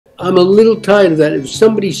I'm a little tired of that. If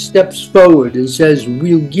somebody steps forward and says,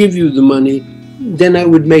 we'll give you the money, then I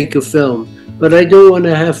would make a film. But I don't want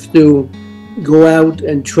to have to go out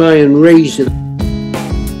and try and raise it.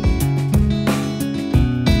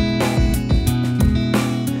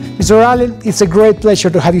 Mr. Allen, it's a great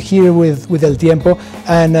pleasure to have you here with El Tiempo.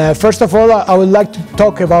 And first of all, I would like to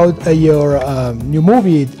talk about your new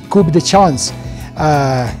movie, Coup de Chance.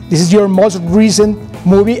 This is your most recent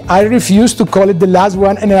movie. I refuse to call it the last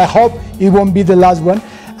one, and I hope it won't be the last one.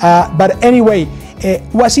 But anyway,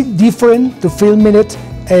 was it different to filming it,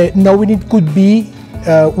 knowing it could be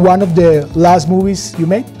one of the last movies you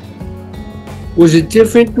made? Was it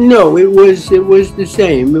different? No, it was the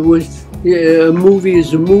same. It was a movie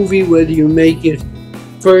is a movie, whether you make it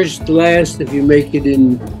first, last, if you make it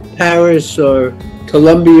in Paris or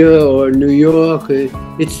Colombia or New York,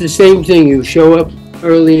 it's the same thing. You show up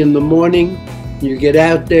early in the morning, you get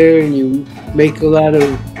out there and you make a lot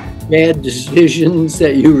of bad decisions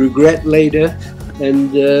that you regret later,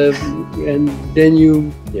 and then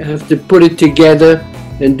you have to put it together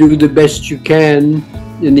and do the best you can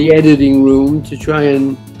in the editing room to try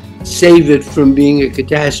and save it from being a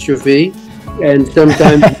catastrophe. And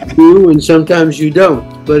sometimes you do and sometimes you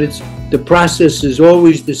don't, but the process is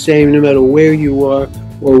always the same no matter where you are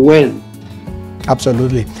or when.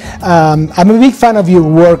 Absolutely. I'm a big fan of your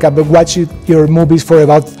work. I've been watching your movies for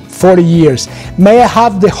about 40 years. May I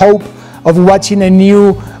have the hope of watching a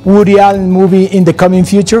new Woody Allen movie in the coming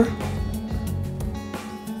future?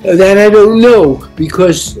 That I don't know,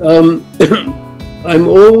 because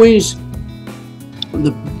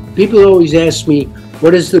people always ask me,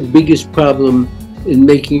 what is the biggest problem in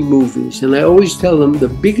making movies? And I always tell them the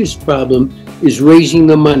biggest problem is raising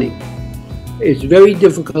the money. It's very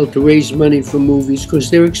difficult to raise money for movies because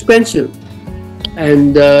they're expensive.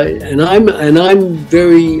 And I'm a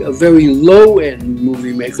very low-end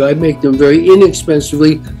movie maker. I make them very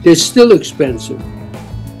inexpensively. They're still expensive.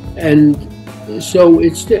 And so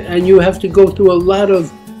and you have to go through a lot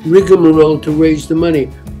of rigmarole to raise the money.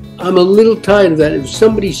 I'm a little tired of that. If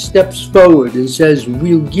somebody steps forward and says,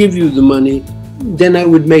 we'll give you the money, then I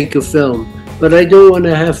would make a film. But I don't want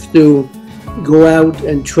to have to go out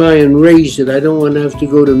and try and raise it. I don't want to have to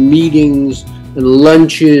go to meetings and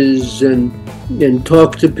lunches and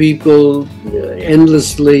talk to people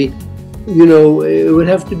endlessly. You know, it would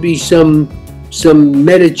have to be some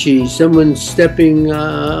Medici, someone stepping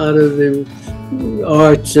out of the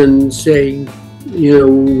arts and saying, you know,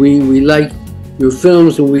 we like your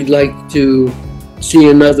films and we'd like to see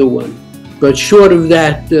another one. But short of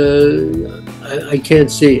that, I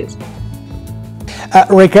can't see it.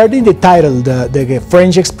 Regarding the title, the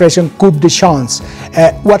French expression coup de chance,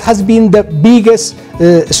 what has been the biggest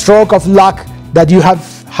stroke of luck that you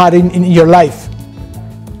have had in your life?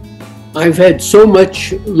 I've had so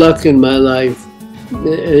much luck in my life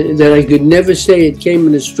that I could never say it came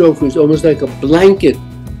in a stroke. It was almost like a blanket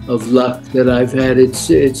of luck that I've had.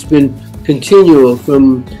 It's been continual.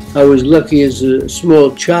 From I was lucky as a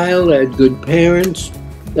small child. I had good parents.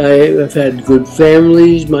 I've had good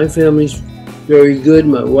families. My family's very good.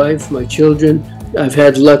 My wife, my children. I've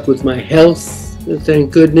had luck with my health,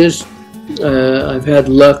 thank goodness. I've had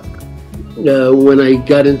luck when I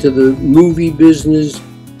got into the movie business.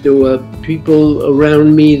 There were people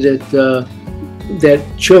around me that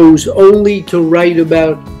chose only to write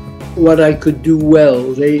about what I could do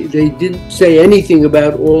well. They didn't say anything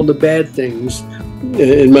about all the bad things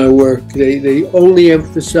in my work. They only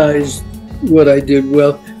emphasized what I did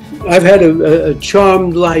well. I've had a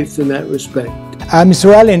charmed life in that respect.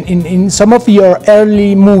 Mr. Allen, in some of your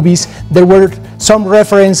early movies, there were some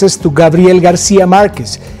references to Gabriel García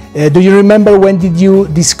Márquez. Do you remember when did you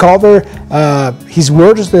discover his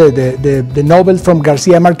words, the novel from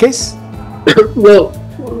García Márquez? Well,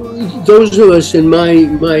 those of us in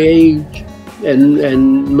my age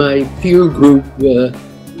and my peer group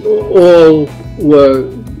all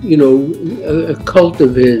were, you know, a cult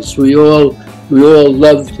of his. We all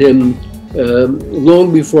loved him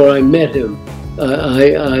long before I met him.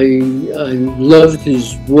 I loved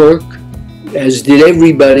his work, as did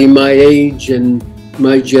everybody my age and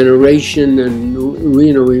my generation, and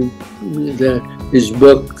you know, his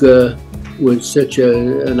book was such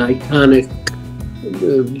an iconic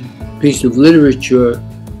piece of literature.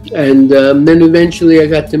 And then eventually I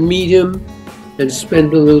got to meet him and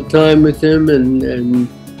spent a little time with him, and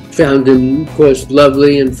found him, of course,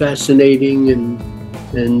 lovely and fascinating,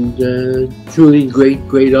 and truly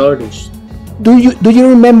great artist. Do you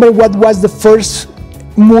remember what was the first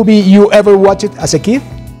movie you ever watched as a kid?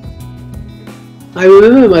 I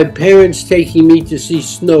remember my parents taking me to see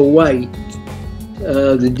Snow White,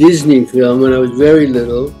 the Disney film, when I was very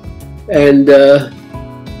little, and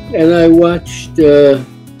I watched the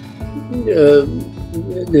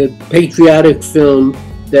patriotic film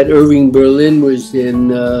that Irving Berlin was in,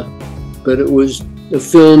 but it was a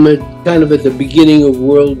film kind of at the beginning of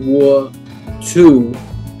World War II.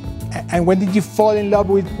 And when did you fall in love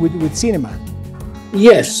with cinema?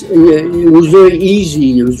 Yes, it was very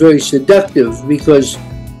easy. It was very seductive because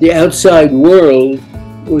the outside world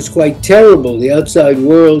was quite terrible. The outside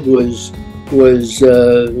world was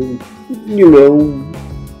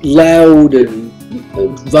loud and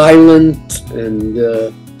violent and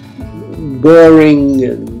boring,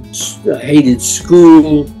 and I hated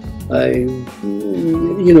school.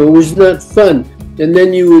 It was not fun. And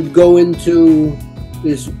then you would go into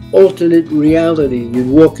this alternate reality. You'd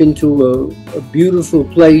walk into a beautiful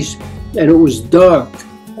place and it was dark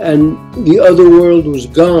and the other world was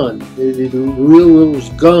gone. The real world was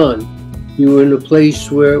gone. You were in a place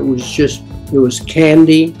where there was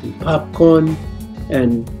candy and popcorn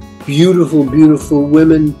and beautiful, beautiful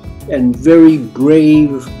women and very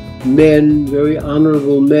brave men, very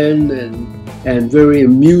honorable men and very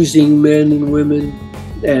amusing men and women.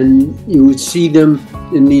 And you would see them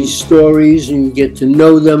in these stories and you get to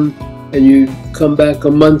know them, and you'd come back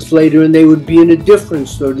a month later and they would be in a different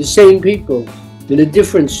story, the same people in a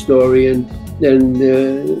different story, and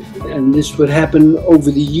this would happen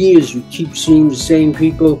over the years. You keep seeing the same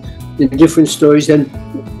people in different stories, and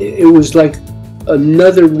it was like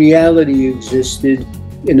another reality existed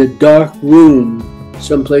in a dark room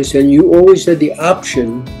someplace, and you always had the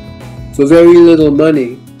option for very little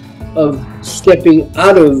money of stepping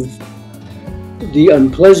out of the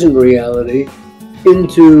unpleasant reality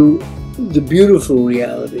into the beautiful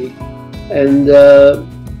reality, and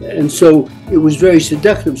so it was very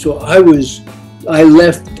seductive. So I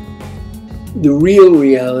left the real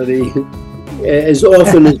reality as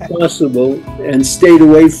often as possible and stayed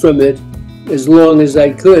away from it as long as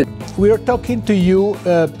I could. We are talking to you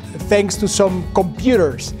thanks to some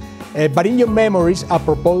computers, but in your memories,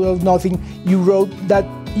 apropos of nothing, you wrote that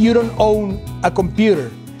you don't own a computer.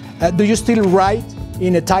 Do you still write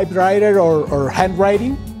in a typewriter or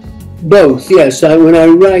handwriting? Both, yes. When I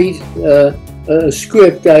write a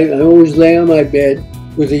script, I always lay on my bed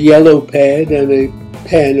with a yellow pad and a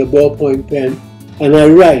pen, a ballpoint pen, and I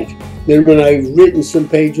write. Then when I've written some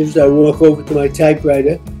pages, I walk over to my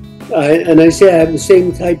typewriter, and I say I have the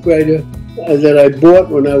same typewriter that I bought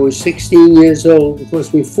when I was 16 years old. It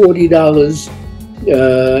cost me $40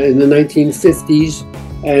 in the 1950s,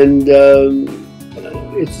 and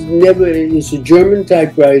it's a German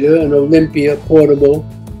typewriter, an Olympia portable,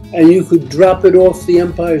 and you could drop it off the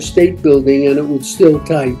Empire State Building and it would still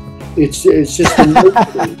type. It's just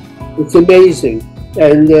amazing. It's amazing,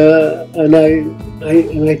 and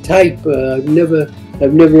I type. I've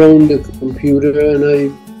never owned a computer, and I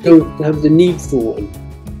don't have the need for one.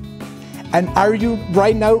 And are you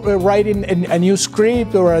right now writing a new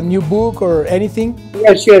script or a new book or anything?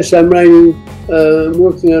 Yes, I'm writing. I'm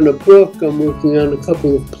working on a book. I'm working on a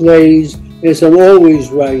couple of plays. Yes, I'm always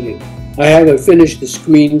writing. I haven't finished the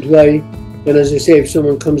screenplay, and as I say, if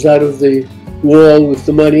someone comes out of the wall with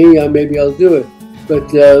the money, maybe I'll do it.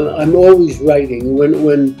 But I'm always writing.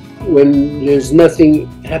 When there's nothing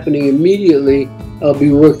happening immediately, I'll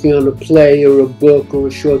be working on a play or a book or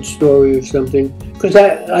a short story or something, because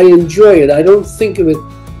I enjoy it. I don't think of it,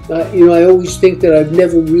 I always think that I've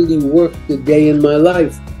never really worked a day in my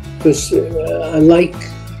life, because I like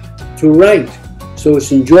to write, so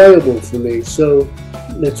it's enjoyable for me. So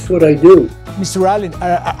that's what I do. Mr. Allen,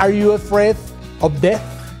 are you afraid of death?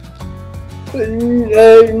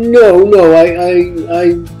 No.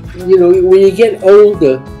 When you get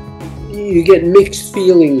older, you get mixed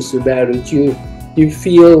feelings about it. You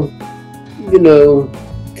feel,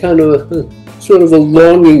 kind of sort of a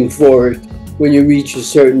longing for it when you reach a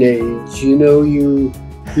certain age. You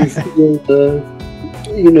feel,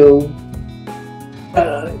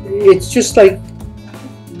 it's just like,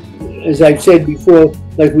 as I've said before,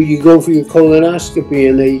 like when you go for your colonoscopy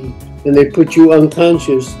and they put you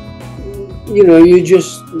unconscious. You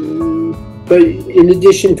just, but in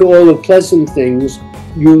addition to all the pleasant things,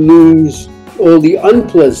 you lose all the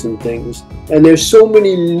unpleasant things. And there's so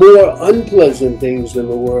many more unpleasant things in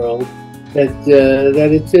the world that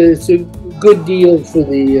it's a good deal for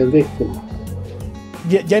the victim.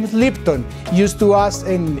 James Lipton used to ask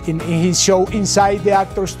in his show Inside the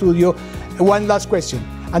Actor Studio one last question,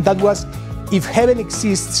 and that was, if heaven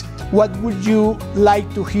exists, what would you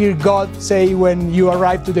like to hear God say when you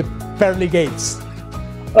arrive to the pearly gates?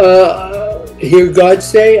 Hear God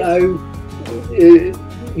say,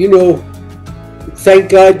 thank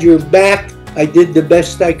God you're back. I did the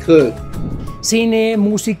best I could. Cine,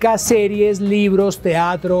 música, series, libros,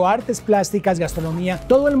 teatro, artes plásticas, gastronomía,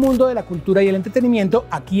 todo el mundo de la cultura y el entretenimiento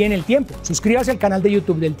aquí en El Tiempo. Suscríbase al canal de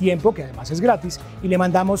YouTube del Tiempo, que además es gratis, y le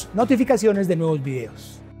mandamos notificaciones de nuevos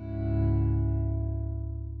videos.